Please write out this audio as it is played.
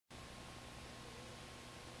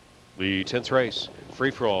The 10th race,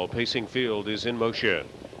 free-for-all pacing field is in motion.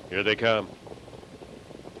 Here they come.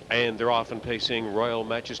 And they're off and pacing. Royal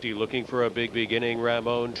Majesty looking for a big beginning.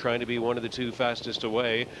 Ramon trying to be one of the two fastest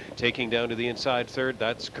away. Taking down to the inside third.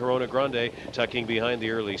 That's Corona Grande tucking behind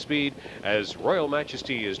the early speed as Royal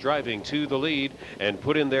Majesty is driving to the lead. And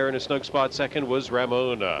put in there in a snug spot second was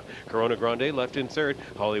Ramon. Corona Grande left in third.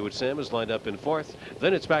 Hollywood Sam is lined up in fourth.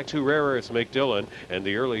 Then it's back to Rare Earth McDillon and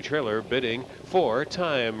the early trailer bidding for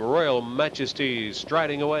time. Royal Majesty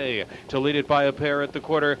striding away to lead it by a pair at the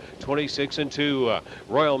quarter. 26-2.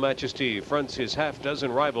 Royal Majesty fronts his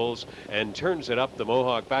half-dozen rivals and turns it up the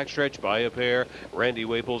Mohawk backstretch by a pair. Randy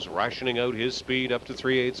Waples rationing out his speed up to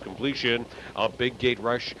 3/8 completion. A big gate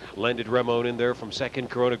rush landed Ramon in there from second.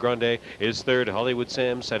 Corona Grande is third. Hollywood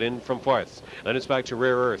Sam set in from fourth. Then it's back to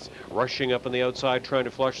Rare Earth, rushing up on the outside, trying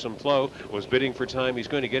to flush some flow. Was bidding for time. He's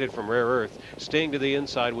going to get it from Rare Earth. Staying to the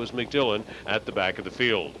inside was McDillon at the back of the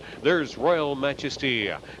field. There's Royal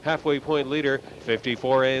Majesty, halfway point leader,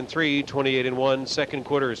 54-3, 28-1, second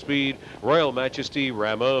quarter speed. Royal Majesty,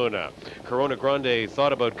 Ramon. Corona Grande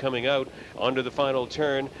thought about coming out onto the final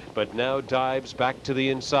turn, but now dives back to the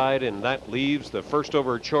inside, and that leaves the first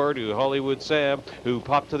over chore to Hollywood Sam, who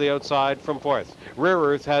popped to the outside from fourth. Rare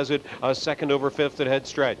Earth has it a second over fifth at head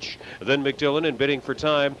stretch. Then McDillon in bidding for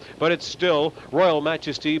time, but it's still Royal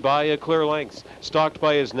Majesty by a clear length. Stalked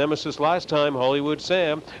by his nemesis last time, Hollywood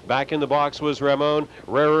Sam. Back in the box was Ramon.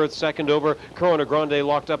 Rare Earth second over. Corona Grande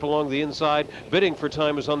locked up along the inside. Bidding for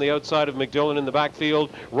time is on the outside of McDillon in the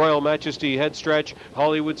backfield. Royal Majesty head stretch.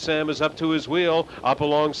 Hollywood Sam is up to his wheel. Up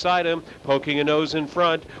alongside him, poking a nose in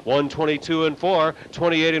front. 122-4,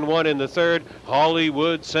 28-1 in the third.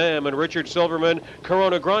 Hollywood Sam and Richard Silverman.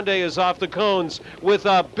 Corona Grande is off the cones with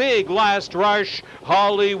a big last rush.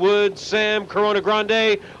 Hollywood Sam, Corona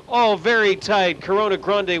Grande, all very tight. Corona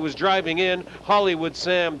Grande was driving in. Hollywood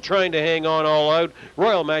Sam trying to hang on all out.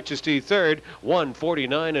 Royal Majesty third,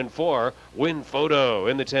 149-4. Win photo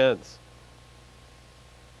in the 10th.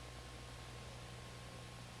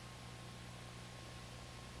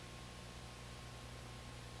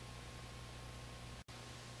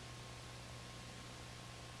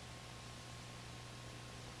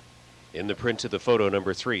 In the print of the photo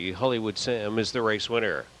number 3, Hollywood Sam is the race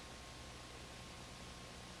winner.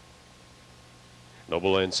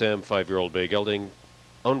 Noble and Sam, 5-year-old bay gelding,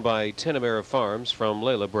 owned by Tenamera Farms from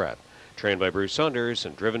Layla Brett, trained by Bruce Saunders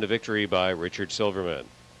and driven to victory by Richard Silverman.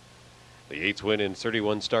 The 8th win in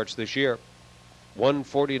 31 starts this year.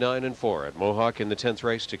 149-4 at Mohawk in the 10th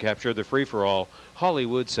race to capture the free-for-all,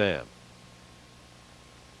 Hollywood Sam.